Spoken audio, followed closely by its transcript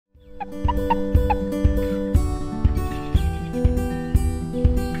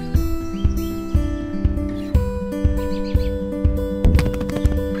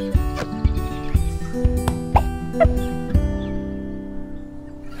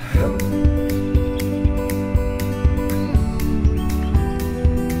Good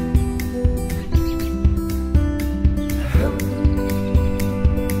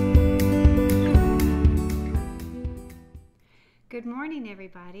morning,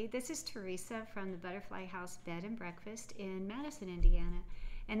 everybody. This is Teresa from the Butterfly House Bed and Breakfast in Madison, Indiana.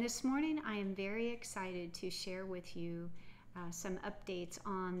 And this morning I am very excited to share with you some updates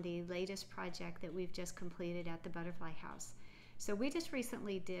on the latest project that we've just completed at the Butterfly House. So we just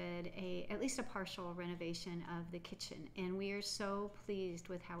recently did at least a partial renovation of the kitchen, and we are so pleased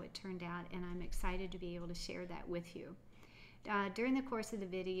with how it turned out, and I'm excited to be able to share that with you. During the course of the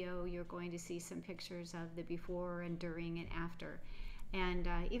video, you're going to see some pictures of the before and during and after. And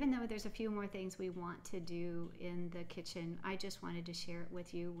even though there's a few more things we want to do in the kitchen, I just wanted to share it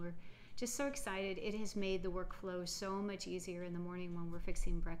with you. We're just so excited. It has made the workflow so much easier in the morning when we're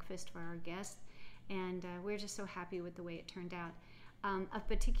fixing breakfast for our guests. And we're just so happy with the way it turned out. Of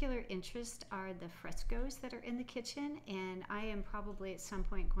particular interest are the frescoes that are in the kitchen, and I am probably at some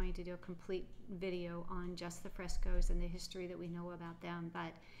point going to do a complete video on just the frescoes and the history that we know about them.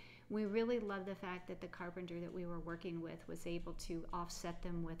 But we really love the fact that the carpenter that we were working with was able to offset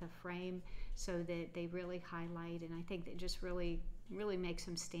them with a frame so that they really highlight, and I think that just really makes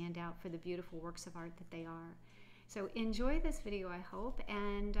them stand out for the beautiful works of art that they are. So enjoy this video, I hope,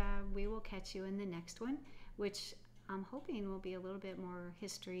 and we will catch you in the next one, which I'm hoping will be a little bit more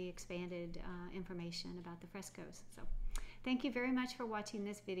history, expanded information about the frescoes. So thank you very much for watching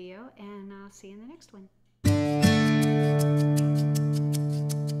this video, and I'll see you in the next one.